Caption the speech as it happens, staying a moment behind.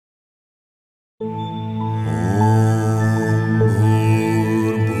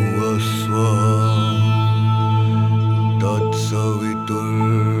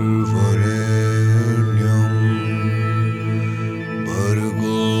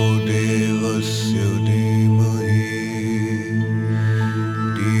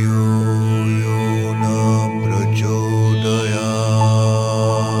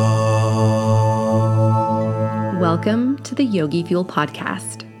Welcome to the Yogi Fuel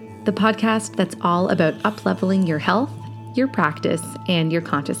Podcast, the podcast that's all about up-leveling your health, your practice, and your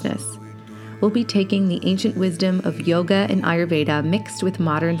consciousness. We'll be taking the ancient wisdom of yoga and Ayurveda mixed with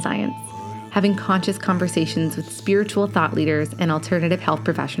modern science, having conscious conversations with spiritual thought leaders and alternative health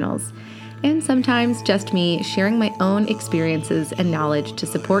professionals, and sometimes just me sharing my own experiences and knowledge to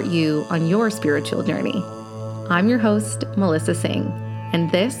support you on your spiritual journey. I'm your host, Melissa Singh,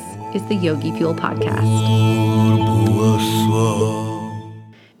 and this is the Yogi Fuel Podcast.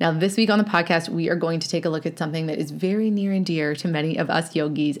 Now, this week on the podcast, we are going to take a look at something that is very near and dear to many of us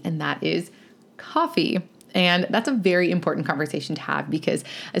yogis, and that is coffee. And that's a very important conversation to have because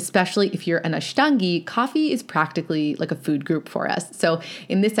especially if you're an Ashtangi, coffee is practically like a food group for us. So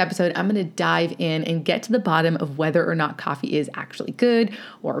in this episode, I'm going to dive in and get to the bottom of whether or not coffee is actually good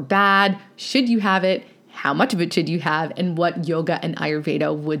or bad. Should you have it? How much of it should you have? And what yoga and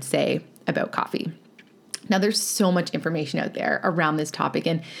Ayurveda would say about coffee. Now, there's so much information out there around this topic.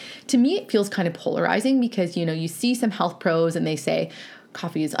 And to me, it feels kind of polarizing because, you see some health pros and they say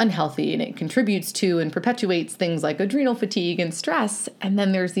coffee is unhealthy and it contributes to and perpetuates things like adrenal fatigue and stress. And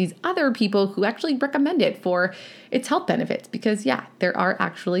then there's these other people who actually recommend it for its health benefits because, there are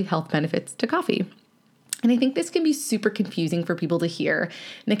actually health benefits to coffee. And I think this can be super confusing for people to hear,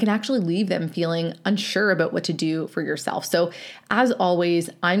 and it can actually leave them feeling unsure about what to do for yourself. So as always,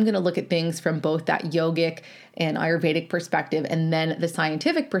 I'm going to look at things from both that yogic and Ayurvedic perspective and then the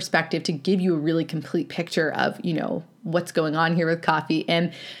scientific perspective to give you a really complete picture of, what's going on here with coffee.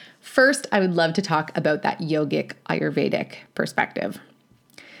 And first, I would love to talk about that yogic Ayurvedic perspective.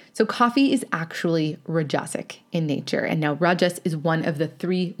 So coffee is actually rajasic in nature. And now rajas is one of the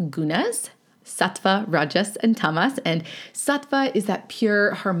three gunas: sattva, rajas, and tamas. And sattva is that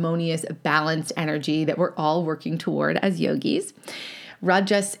pure, harmonious, balanced energy that we're all working toward as yogis.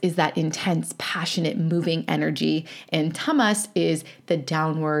 Rajas is that intense, passionate, moving energy. And tamas is the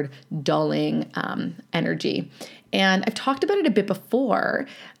downward, dulling energy. And I've talked about it a bit before,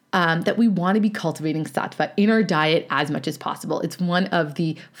 that we want to be cultivating sattva in our diet as much as possible. It's one of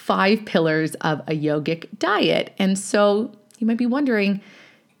the 5 pillars of a yogic diet. And so you might be wondering,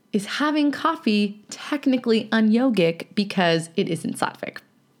 is having coffee technically unyogic because it isn't sattvic?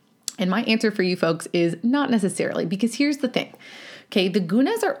 And my answer for you folks is not necessarily, because here's the thing. Okay, the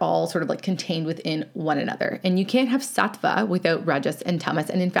gunas are all sort of like contained within one another, and you can't have sattva without rajas and tamas.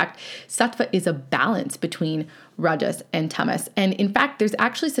 And in fact, sattva is a balance between rajas and tamas. And in fact, there's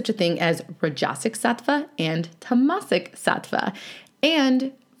actually such a thing as rajasic sattva and tamasic sattva.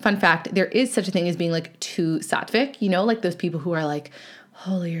 And fun fact, there is such a thing as being like too sattvic, like those people who are like,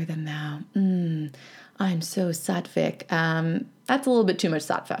 holier than thou. I'm so sattvic. That's a little bit too much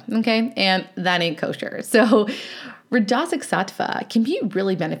sattva, okay? And that ain't kosher. So rajasic sattva can be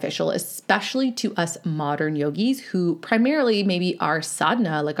really beneficial, especially to us modern yogis who primarily maybe our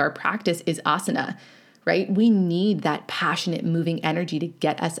sadhana, like our practice, is asana, right? We need that passionate, moving energy to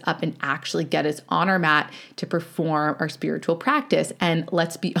get us up and actually get us on our mat to perform our spiritual practice. And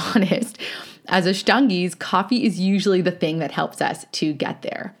let's be honest, as Ashtangis, coffee is usually the thing that helps us to get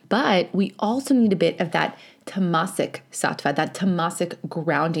there. But we also need a bit of that tamasic sattva, that tamasic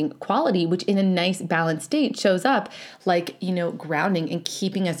grounding quality, which in a nice balanced state shows up like, grounding and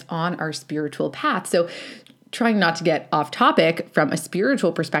keeping us on our spiritual path. So trying not to get off topic from a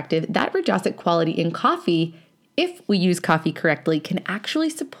spiritual perspective, that rajasic quality in coffee, if we use coffee correctly, can actually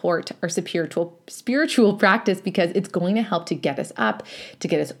support our spiritual practice because it's going to help to get us up, to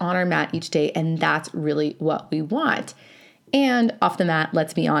get us on our mat each day. And that's really what we want. And off the mat,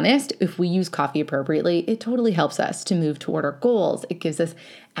 let's be honest, if we use coffee appropriately, it totally helps us to move toward our goals. It gives us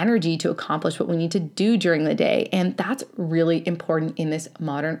energy to accomplish what we need to do during the day. And that's really important in this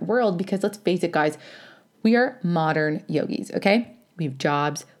modern world because let's face it, guys, we are modern yogis, okay? We have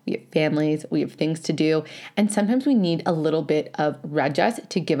jobs, we have families, we have things to do. And sometimes we need a little bit of rajas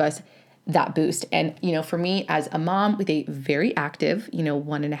to give us that boost. And, for me as a mom with a very active,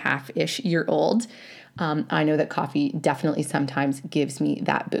 1.5-ish year old, I know that coffee definitely sometimes gives me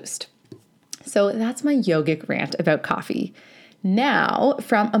that boost. So that's my yogic rant about coffee. Now,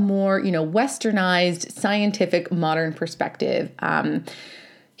 from a more, westernized, scientific, modern perspective,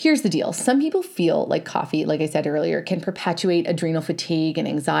 here's the deal. Some people feel like coffee, like I said earlier, can perpetuate adrenal fatigue and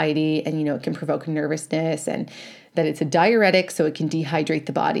anxiety, and, it can provoke nervousness, and that it's a diuretic, so it can dehydrate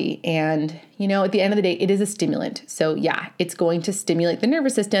the body. And, at the end of the day, it is a stimulant. So it's going to stimulate the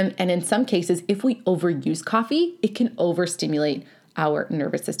nervous system. And in some cases, if we overuse coffee, it can overstimulate our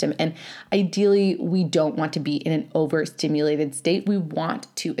nervous system. And ideally, we don't want to be in an overstimulated state. We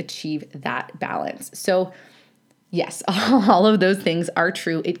want to achieve that balance. So Yes, all of those things are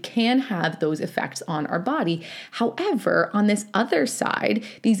true. It can have those effects on our body. However, on this other side,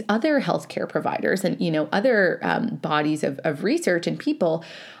 these other healthcare providers and other bodies of research and people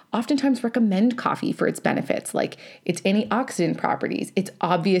oftentimes recommend coffee for its benefits, like its antioxidant properties, its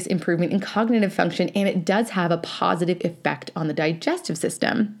obvious improvement in cognitive function, and it does have a positive effect on the digestive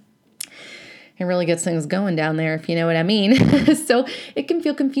system. It really gets things going down there, if you know what I mean. So it can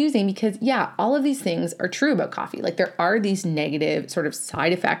feel confusing because, yeah, all of these things are true about coffee. Like there are these negative sort of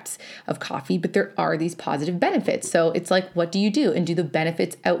side effects of coffee, but there are these positive benefits. So it's like, what do you do? And do the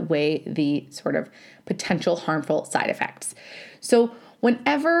benefits outweigh the sort of potential harmful side effects? So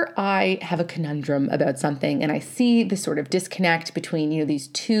whenever I have a conundrum about something and I see this sort of disconnect between, these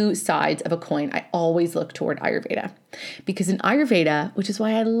two sides of a coin, I always look toward Ayurveda. Because in Ayurveda, which is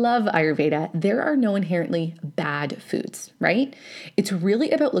why I love Ayurveda, there are no inherently bad foods, right? It's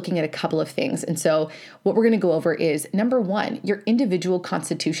really about looking at a couple of things. And so what we're going to go over is, number one, your individual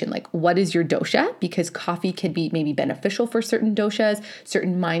constitution. Like, what is your dosha? Because coffee can be maybe beneficial for certain doshas,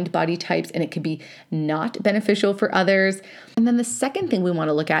 certain mind-body types, and it could be not beneficial for others. And then the second thing we want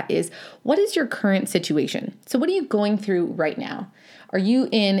to look at is, what is your current situation? So what are you going through right now? Are you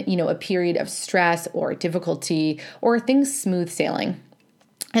in, a period of stress or difficulty, or are things smooth sailing?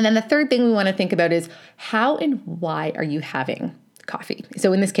 And then the third thing we want to think about is, how and why are you having coffee?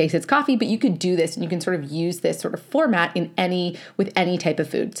 So in this case, it's coffee, but you could do this and you can sort of use this sort of format with any type of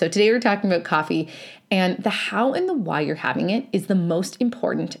food. So today we're talking about coffee, and the how and the why you're having it is the most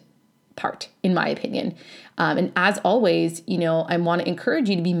important part, in my opinion. And as always, I want to encourage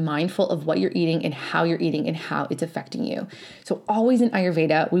you to be mindful of what you're eating and how you're eating and how it's affecting you. So always in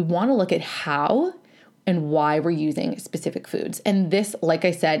Ayurveda, we want to look at how and why we're using specific foods. And this, like I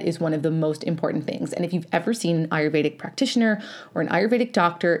said, is one of the most important things. And if you've ever seen an Ayurvedic practitioner or an Ayurvedic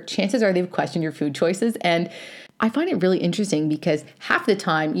doctor, chances are they've questioned your food choices. And I find it really interesting because half the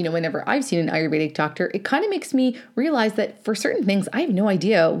time, whenever I've seen an Ayurvedic doctor, it kind of makes me realize that for certain things, I have no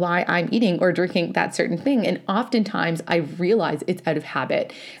idea why I'm eating or drinking that certain thing. And oftentimes I realize it's out of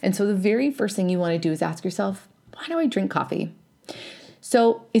habit. And so the very first thing you want to do is ask yourself, why do I drink coffee?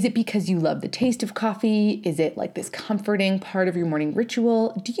 So is it because you love the taste of coffee? Is it like this comforting part of your morning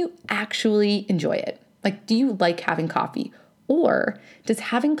ritual? Do you actually enjoy it? Like, do you like having coffee? Or does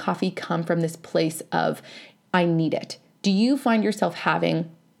having coffee come from this place of, I need it? Do you find yourself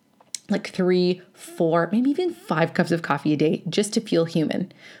having like 3, 4, maybe even 5 cups of coffee a day just to feel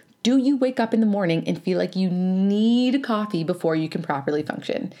human? Do you wake up in the morning and feel like you need coffee before you can properly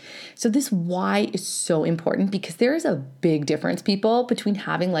function? So this why is so important, because there is a big difference, people, between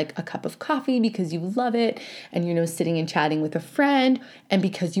having like a cup of coffee because you love it and, sitting and chatting with a friend, and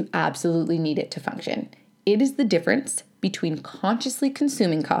because you absolutely need it to function. It is the difference between consciously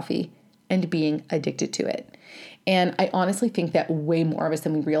consuming coffee and being addicted to it. And I honestly think that way more of us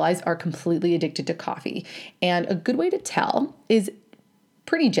than we realize are completely addicted to coffee. And a good way to tell is,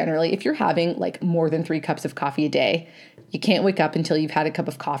 pretty generally, if you're having like more than 3 cups of coffee a day, you can't wake up until you've had a cup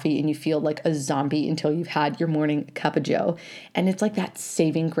of coffee and you feel like a zombie until you've had your morning cup of joe. And it's like that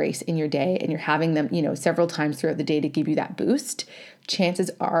saving grace in your day, and you're having them, several times throughout the day to give you that boost.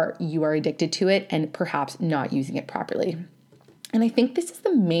 Chances are you are addicted to it and perhaps not using it properly. And I think this is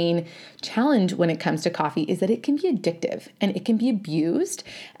the main challenge when it comes to coffee, is that it can be addictive and it can be abused.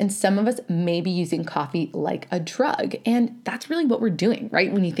 And some of us may be using coffee like a drug. And that's really what we're doing,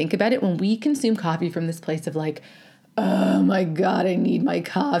 right? When you think about it, when we consume coffee from this place of like, oh my God, I need my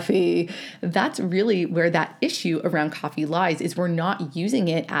coffee. That's really where that issue around coffee lies, is we're not using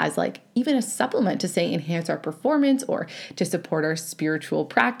it as like even a supplement to say enhance our performance or to support our spiritual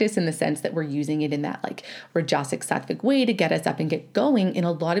practice, in the sense that we're using it in that like rajasic sattvic way to get us up and get going. In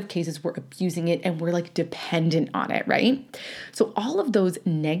a lot of cases, we're abusing it and we're like dependent on it, right? So all of those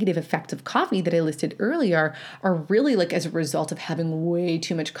negative effects of coffee that I listed earlier are really like as a result of having way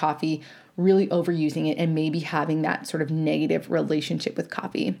too much coffee, really overusing it, and maybe having that sort of negative relationship with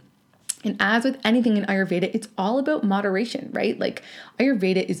coffee. And as with anything in Ayurveda, it's all about moderation, right? Like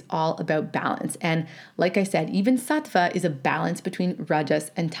Ayurveda is all about balance. And like I said, even sattva is a balance between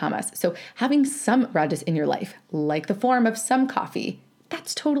rajas and tamas. So having some rajas in your life, like the form of some coffee,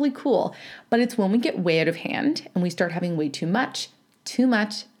 that's totally cool. But it's when we get way out of hand and we start having way too much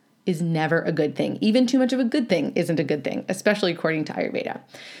is never a good thing. Even too much of a good thing isn't a good thing, especially according to Ayurveda.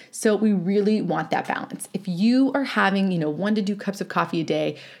 So we really want that balance. If you are having, 1 to 2 cups of coffee a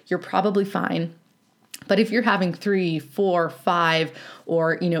day, you're probably fine. But if you're having 3, 4, 5,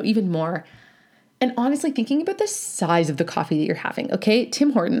 or, even more, and honestly, thinking about the size of the coffee that you're having, okay?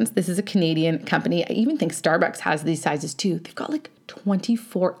 Tim Hortons, this is a Canadian company. I even think Starbucks has these sizes too. They've got like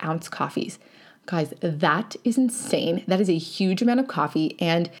 24-ounce coffees. Guys, that is insane. That is a huge amount of coffee.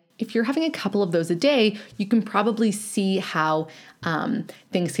 And if you're having a couple of those a day, you can probably see how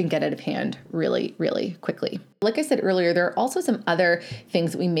things can get out of hand really, really quickly. Like I said earlier, there are also some other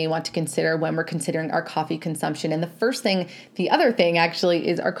things that we may want to consider when we're considering our coffee consumption. And the other thing actually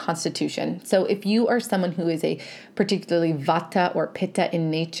is our constitution. So if you are someone who is a particularly vata or pitta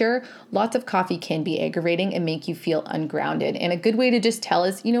in nature, lots of coffee can be aggravating and make you feel ungrounded. And a good way to just tell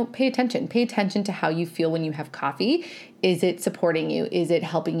is, pay attention. Pay attention to how you feel when you have coffee. Is it supporting you? Is it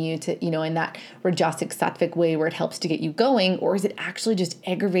helping you to, in that rajasic sattvic way where it helps to get you going? Or is it actually just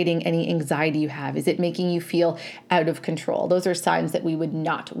aggravating any anxiety you have? Is it making you feel out of control? Those are signs that we would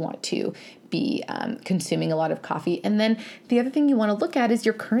not want to be consuming a lot of coffee. And then the other thing you want to look at is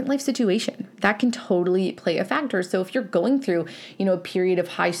your current life situation. That can totally play a factor. So if you're going through, a period of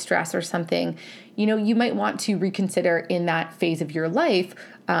high stress or something, you might want to reconsider in that phase of your life,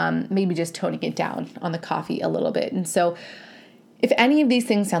 maybe just toning it down on the coffee a little bit. And so if any of these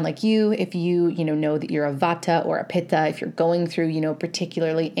things sound like you, if you know that you're a vata or a pitta, if you're going through,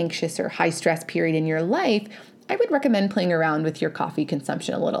 particularly anxious or high stress period in your life, I would recommend playing around with your coffee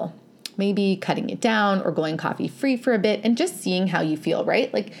consumption a little. Maybe cutting it down or going coffee free for a bit and just seeing how you feel,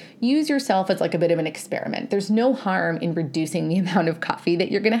 right? Like use yourself as like a bit of an experiment. There's no harm in reducing the amount of coffee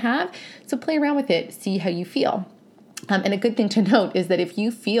that you're going to have. So play around with it, see how you feel. And a good thing to note is that if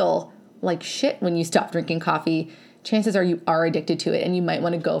you feel like shit when you stop drinking coffee, chances are you are addicted to it and you might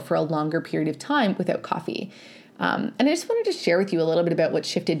want to go for a longer period of time without coffee. And I just wanted to share with you a little bit about what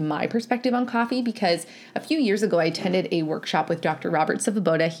shifted my perspective on coffee, because a few years ago, I attended a workshop with Dr. Robert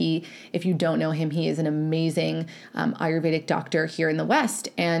Sivaboda. If you don't know him, he is an amazing Ayurvedic doctor here in the West.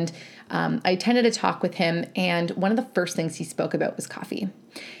 And I attended a talk with him, and one of the first things he spoke about was coffee.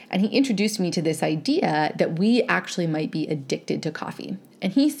 And he introduced me to this idea that we actually might be addicted to coffee.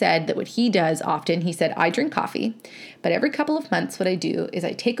 And he said that what he does often, he said, I drink coffee, but every couple of months, what I do is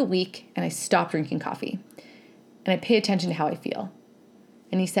I take a week and I stop drinking coffee. And I pay attention to how I feel.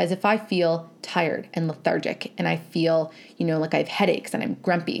 And he says, if I feel tired and lethargic and I feel, like I have headaches and I'm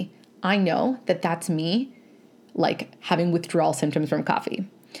grumpy, I know that that's me, like having withdrawal symptoms from coffee.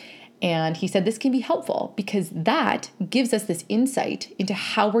 And he said this can be helpful because that gives us this insight into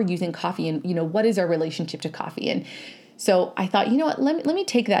how we're using coffee and, what is our relationship to coffee. And so I thought, let me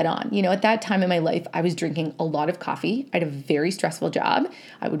take that on. At that time in my life, I was drinking a lot of coffee. I had a very stressful job.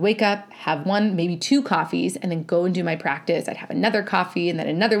 I would wake up, have one, maybe two coffees, and then go and do my practice. I'd have another coffee and then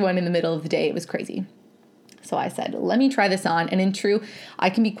another one in the middle of the day. It was crazy. So I said, let me try this on. And in true, I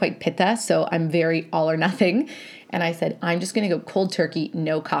can be quite pitta, so I'm very all or nothing. And I said, I'm just going to go cold turkey,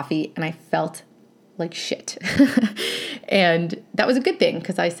 no coffee. And I felt like shit. And that was a good thing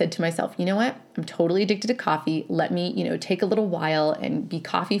because I said to myself, you know what? I'm totally addicted to coffee. Let me, take a little while and be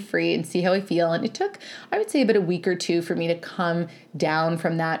coffee free and see how I feel. And it took, I would say, about a week or two for me to come down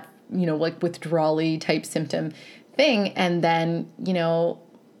from that, like withdrawal-y type symptom thing. And then,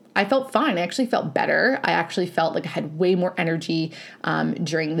 I felt fine. I actually felt better. I actually felt like I had way more energy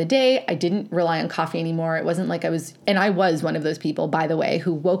during the day. I didn't rely on coffee anymore. It wasn't like I was one of those people, by the way,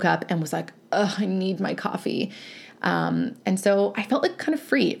 who woke up and was like, oh, I need my coffee. And so I felt like kind of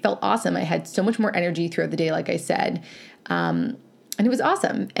free. It felt awesome. I had so much more energy throughout the day, like I said. And it was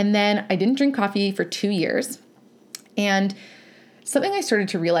awesome. And then I didn't drink coffee for 2 years. And something I started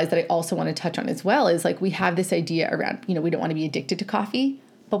to realize that I also want to touch on as well is like we have this idea around, we don't want to be addicted to coffee,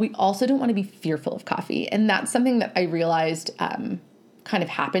 but we also don't want to be fearful of coffee. And that's something that I realized kind of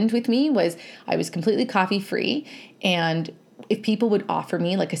happened with me was I was completely coffee free. And if people would offer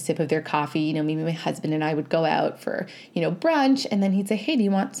me like a sip of their coffee, maybe my husband and I would go out for, brunch, and then he'd say, hey, do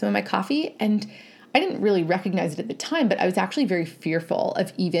you want some of my coffee? And I didn't really recognize it at the time, but I was actually very fearful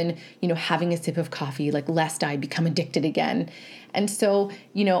of even, having a sip of coffee, like lest I become addicted again. And so,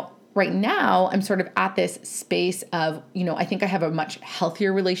 right now I'm sort of at this space of, I think I have a much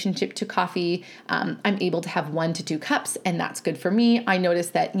healthier relationship to coffee. I'm able to have 1 to 2 cups, and that's good for me. I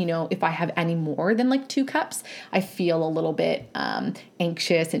notice that, if I have any more than like 2 cups, I feel a little bit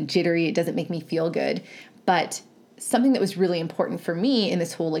anxious and jittery. It doesn't make me feel good. But something that was really important for me in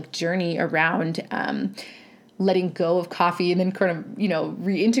this whole like journey around letting go of coffee and then kind of,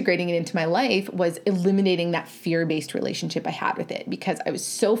 reintegrating it into my life was eliminating that fear-based relationship I had with it, because I was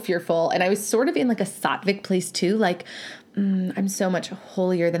so fearful and I was sort of in like a sattvic place too. Like, I'm so much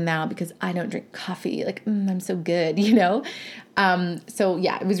holier than thou because I don't drink coffee. Like, I'm so good, So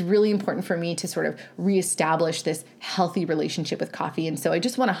yeah, it was really important for me to sort of reestablish this healthy relationship with coffee. And so I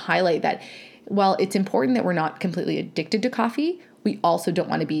just want to highlight that while it's important that we're not completely addicted to coffee, we also don't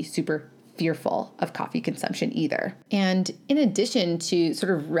want to be super fearful of coffee consumption either. And in addition to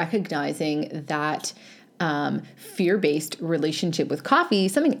sort of recognizing that fear-based relationship with coffee,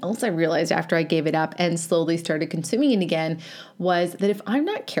 something else I realized after I gave it up and slowly started consuming it again was that if I'm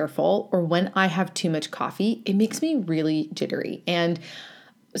not careful or when I have too much coffee, it makes me really jittery. And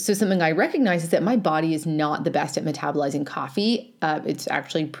so something I recognize is that my body is not the best at metabolizing coffee. It's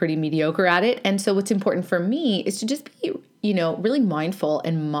actually pretty mediocre at it. And so what's important for me is to just be, really mindful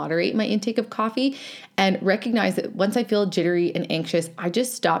and moderate my intake of coffee and recognize that once I feel jittery and anxious, I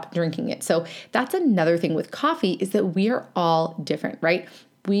just stop drinking it. So that's another thing with coffee is that we are all different, right?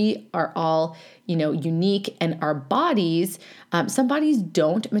 We are all, unique, and our bodies, some bodies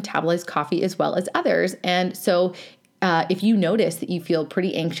don't metabolize coffee as well as others. And so if you notice that you feel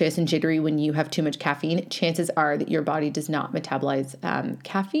pretty anxious and jittery when you have too much caffeine, chances are that your body does not metabolize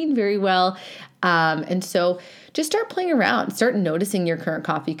caffeine very well. And so just start playing around, start noticing your current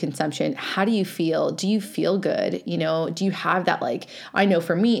coffee consumption. How do you feel? Do you feel good? Do you have that, I know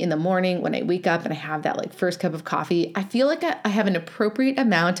for me in the morning when I wake up and I have that first cup of coffee, I feel like I have an appropriate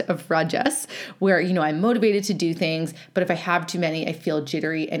amount of rajas where, I'm motivated to do things, but if I have too many, I feel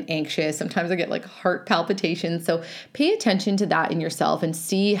jittery and anxious. Sometimes I get heart palpitations. So pay attention to that in yourself and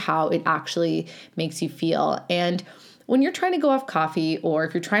see how it actually makes you feel. And when you're trying to go off coffee, or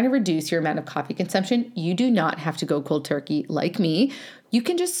if you're trying to reduce your amount of coffee consumption, you do not have to go cold turkey like me. You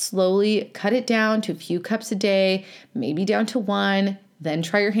can just slowly cut it down to a few cups a day, maybe down to one, then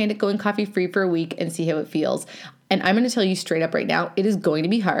try your hand at going coffee free for a week and see how it feels. And I'm going to tell you straight up right now, it is going to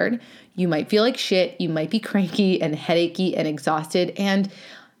be hard. You might feel like shit. You might be cranky and headachy and exhausted. And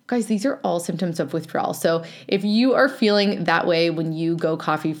guys, these are all symptoms of withdrawal. So if you are feeling that way when you go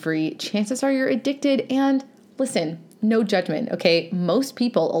coffee free, chances are you're addicted. And listen, no judgment, okay? Most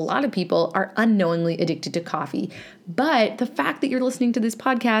people, a lot of people are unknowingly addicted to coffee. But the fact that you're listening to this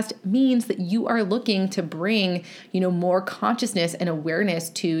podcast means that you are looking to bring, more consciousness and awareness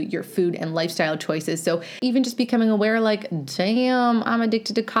to your food and lifestyle choices. So even just becoming aware, damn, I'm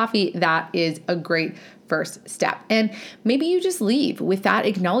addicted to coffee, that is a great first step. And maybe you just leave with that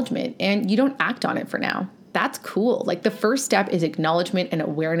acknowledgement and you don't act on it for now. That's cool. The first step is acknowledgement and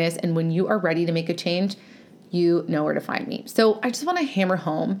awareness. And when you are ready to make a change, you know where to find me. So I just want to hammer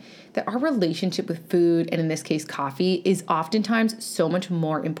home that our relationship with food, and in this case, coffee, is oftentimes so much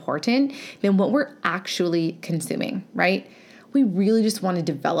more important than what we're actually consuming, right? We really just want to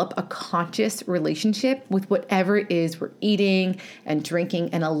develop a conscious relationship with whatever it is we're eating and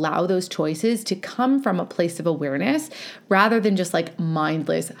drinking and allow those choices to come from a place of awareness rather than just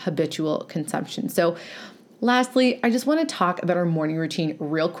mindless habitual consumption. So lastly, I just want to talk about our morning routine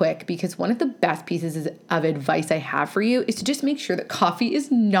real quick because one of the best pieces of advice I have for you is to just make sure that coffee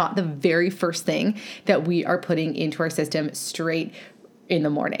is not the very first thing that we are putting into our system straight in the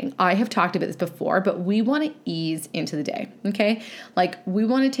morning. I have talked about this before, but we want to ease into the day, okay? We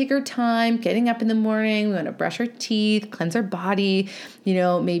want to take our time getting up in the morning. We want to brush our teeth, cleanse our body,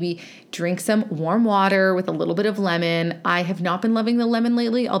 maybe drink some warm water with a little bit of lemon. I have not been loving the lemon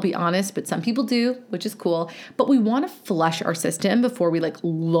lately, I'll be honest, but some people do, which is cool. But we want to flush our system before we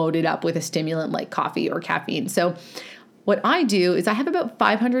load it up with a stimulant like coffee or caffeine. So what I do is I have about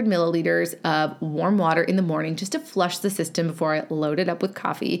 500 milliliters of warm water in the morning just to flush the system before I load it up with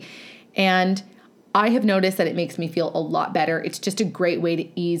coffee. And I have noticed that it makes me feel a lot better. It's just a great way to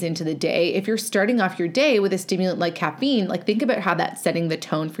ease into the day. If you're starting off your day with a stimulant like caffeine, think about how that's setting the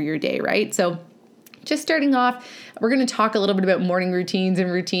tone for your day, right? So just starting off, we're going to talk a little bit about morning routines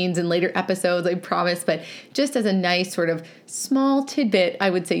in later episodes, I promise. But just as a nice sort of small tidbit, I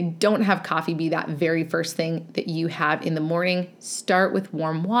would say don't have coffee be that very first thing that you have in the morning. Start with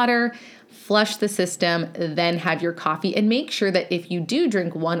warm water, flush the system, then have your coffee. And make sure that if you do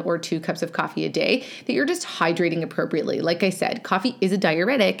drink 1 or 2 cups of coffee a day, that you're just hydrating appropriately. Like I said, coffee is a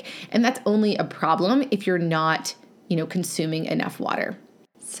diuretic, and that's only a problem if you're not, consuming enough water.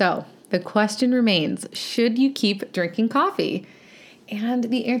 So the question remains, should you keep drinking coffee? And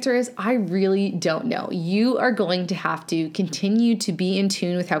the answer is, I really don't know. You are going to have to continue to be in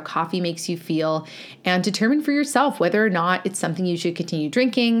tune with how coffee makes you feel and determine for yourself whether or not it's something you should continue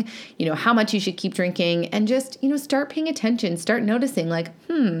drinking, how much you should keep drinking, and just, start paying attention, start noticing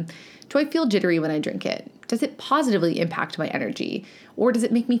do I feel jittery when I drink it? Does it positively impact my energy? Or does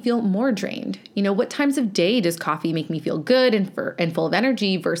it make me feel more drained? What times of day does coffee make me feel good and full of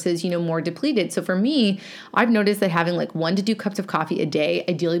energy versus, more depleted? So for me, I've noticed that having like 1 to 2 cups of coffee a day,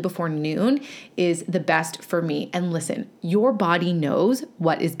 ideally before noon, is the best for me. And listen, your body knows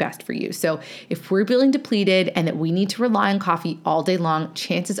what is best for you. So if we're feeling depleted and that we need to rely on coffee all day long,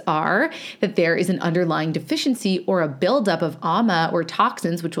 chances are that there is an underlying deficiency or a buildup of AMA or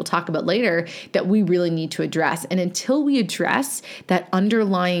toxins, which we'll talk about later, that we really need to address. And until we address that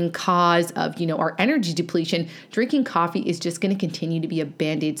underlying cause of, our energy depletion, drinking coffee is just going to continue to be a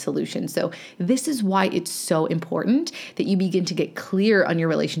Band-Aid solution. So this is why it's so important that you begin to get clear on your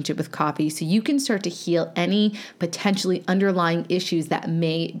relationship with coffee so you can start to heal any potentially underlying issues that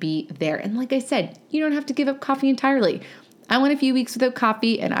may be there. And like I said, you don't have to give up coffee entirely. I went a few weeks without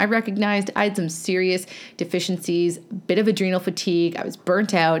coffee and I recognized I had some serious deficiencies, a bit of adrenal fatigue. I was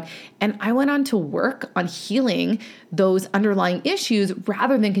burnt out, and I went on to work on healing those underlying issues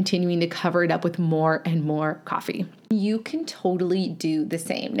rather than continuing to cover it up with more and more coffee. You can totally do the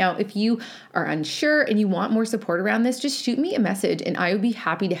same. Now, if you are unsure and you want more support around this, just shoot me a message and I would be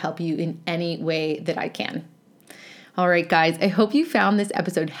happy to help you in any way that I can. All right, guys, I hope you found this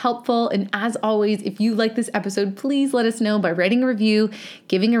episode helpful. And as always, if you like this episode, please let us know by writing a review,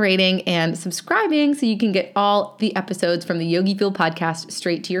 giving a rating, and subscribing so you can get all the episodes from the Yogi Fuel podcast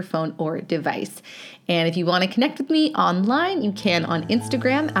straight to your phone or device. And if you want to connect with me online, you can on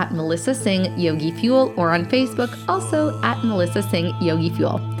Instagram at Melissa Singh Yogi Fuel or on Facebook also at Melissa Singh Yogi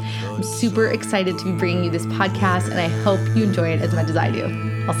Fuel. I'm super excited to be bringing you this podcast, and I hope you enjoy it as much as I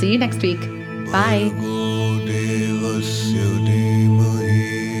do. I'll see you next week. Bye.